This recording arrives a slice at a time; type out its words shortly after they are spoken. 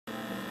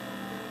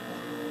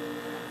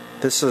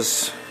This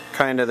is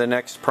kind of the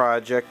next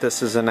project. This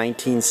is a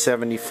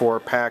 1974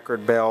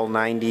 Packard Bell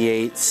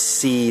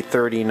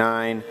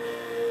 98C39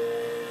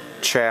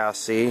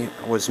 chassis.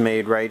 It was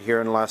made right here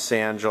in Los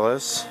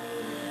Angeles.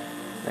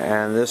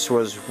 And this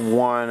was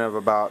one of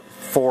about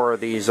 4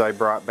 of these I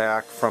brought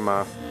back from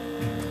a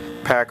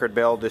Packard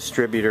Bell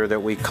distributor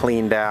that we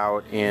cleaned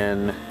out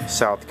in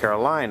South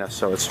Carolina,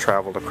 so it's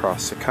traveled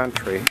across the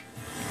country.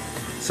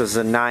 This is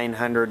a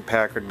 900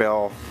 Packard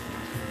Bell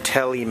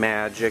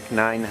Teledyne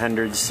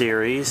 900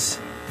 series.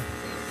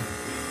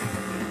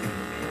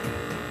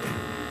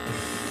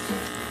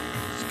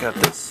 It's got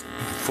this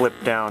flip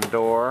down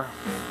door,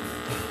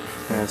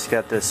 and it's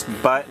got this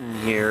button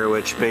here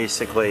which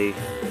basically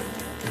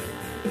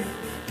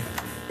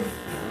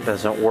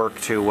doesn't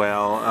work too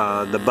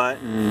well. The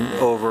button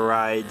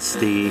overrides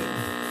the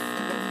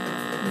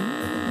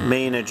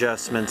main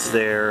adjustments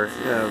there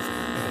of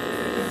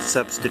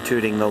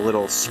substituting the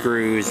little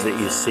screws that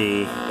you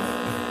see.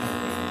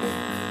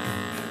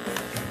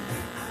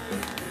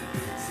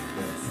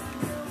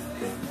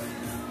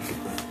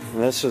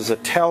 And this is a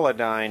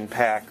Teledyne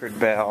Packard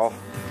Bell.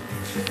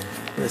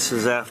 This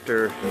is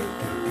after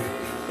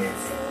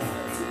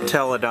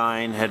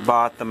Teledyne had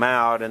bought them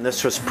out, and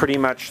this was pretty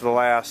much the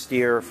last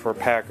year for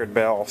Packard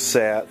Bell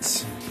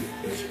sets.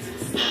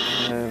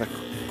 And the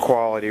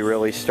quality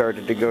really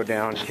started to go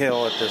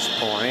downhill at this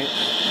point.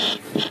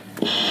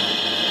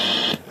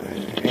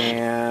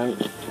 And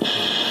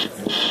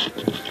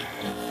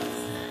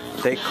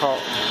they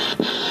call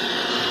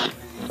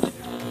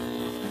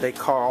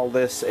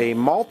this a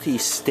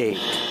multi-state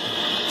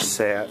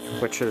set,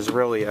 which is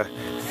really a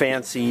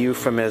fancy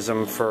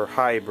euphemism for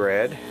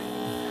hybrid.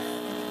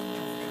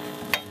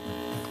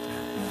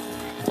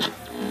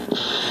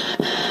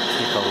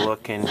 Take a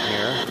look in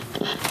here.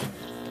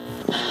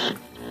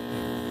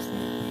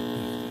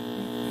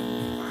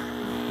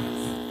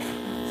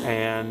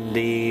 And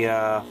the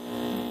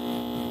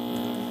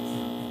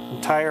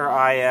entire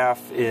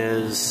IF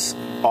is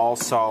all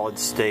solid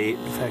state.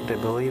 In fact, I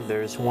believe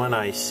there's one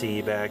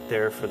IC back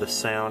there for the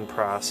sound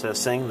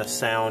processing. The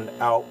sound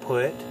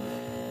output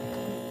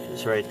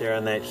is right there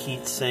on that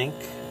heat sink.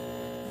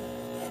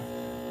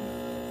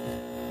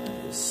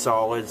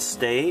 Solid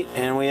state.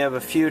 And we have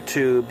a few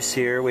tubes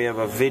here. We have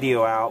a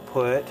video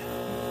output,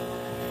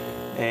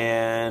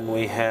 and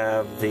we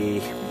have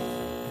the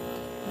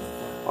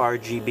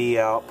RGB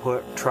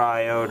output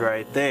triode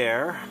right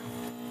there.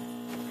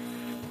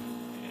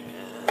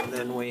 And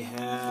then we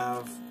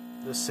have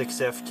the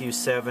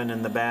 6FQ7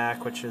 in the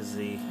back, which is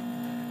the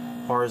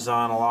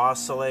horizontal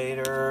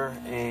oscillator,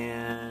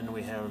 and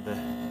we have the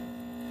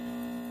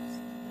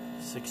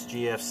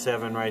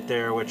 6GF7 right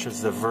there, which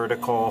is the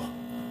vertical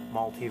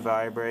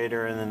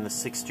multi-vibrator, and then the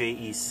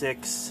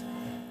 6JE6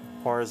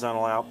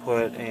 horizontal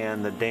output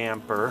and the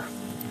damper.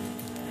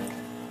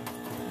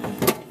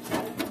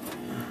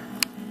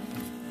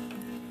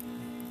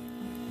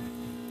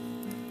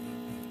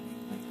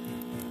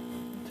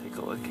 Take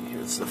a look,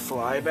 here's the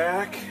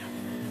flyback.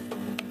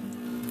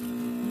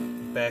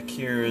 Back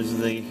here is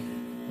the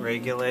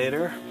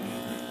regulator.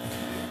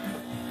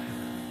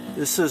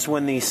 This is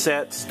when the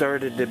set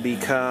started to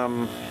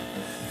become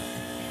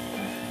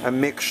a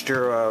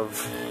mixture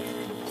of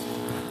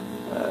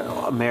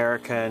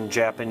American and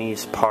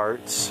Japanese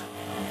parts.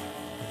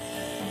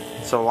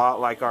 It's a lot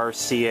like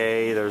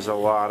RCA. There's a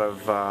lot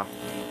of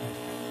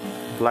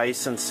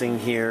licensing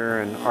here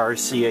and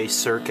RCA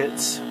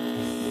circuits.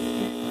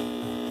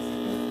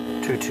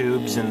 2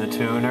 tubes in the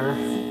tuner.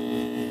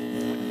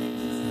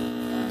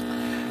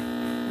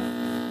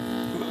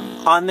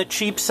 On the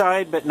cheap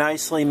side, but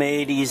nicely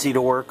made, easy to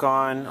work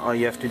on. All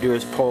you have to do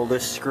is pull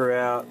this screw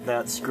out,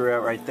 that screw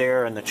out right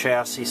there, and the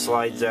chassis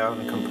slides out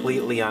and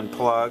completely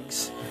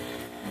unplugs.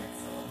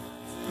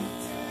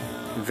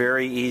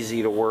 Very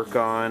easy to work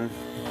on.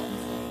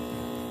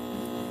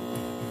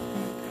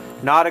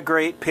 Not a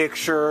great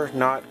picture,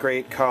 not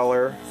great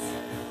color.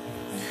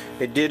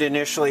 It did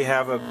initially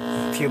have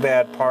a few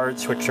bad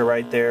parts, which are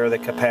right there, the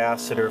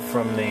capacitor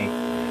from the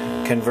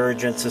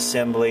convergence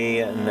assembly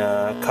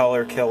and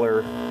color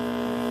killer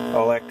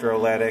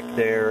electrolytic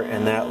there,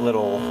 and that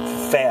little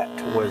FET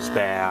was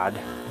bad.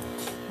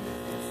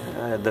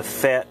 The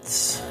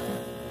FETs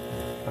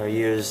are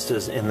used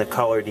as in the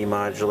color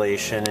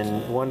demodulation,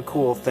 and one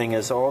cool thing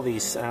is all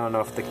these, I don't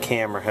know if the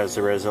camera has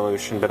the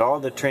resolution, but all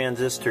the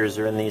transistors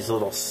are in these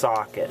little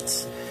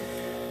sockets. I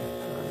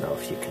don't know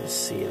if you can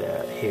see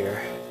that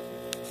here.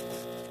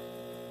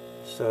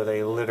 So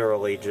they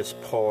literally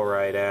just pull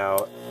right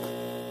out.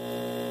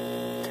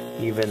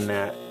 Even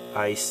that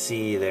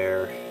IC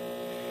there,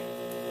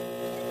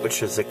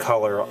 which is the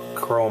color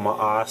chroma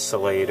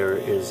oscillator,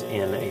 is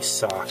in a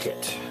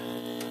socket.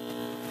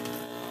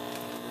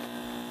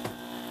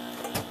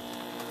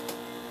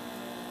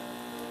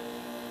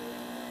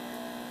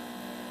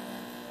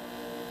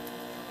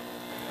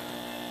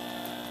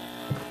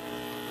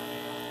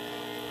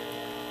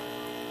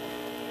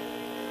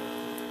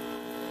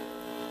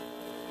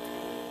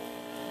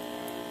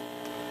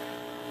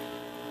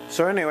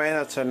 So anyway,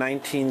 that's a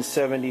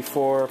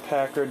 1974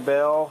 Packard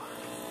Bell.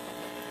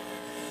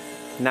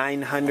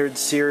 900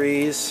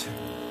 series,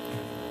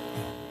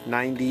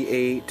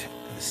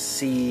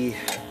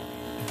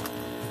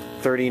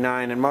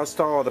 98C39, and most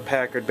all of the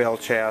Packard Bell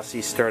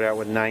chassis start out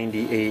with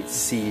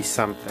 98C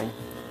something.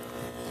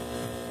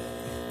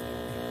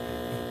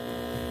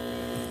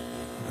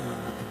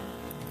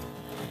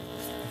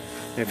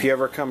 If you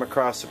ever come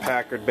across a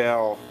Packard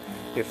Bell,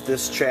 if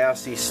this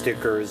chassis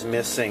sticker is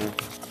missing,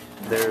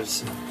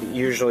 there's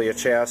usually a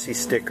chassis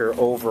sticker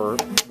over,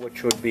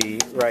 which would be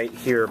right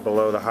here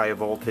below the high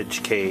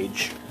voltage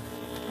cage.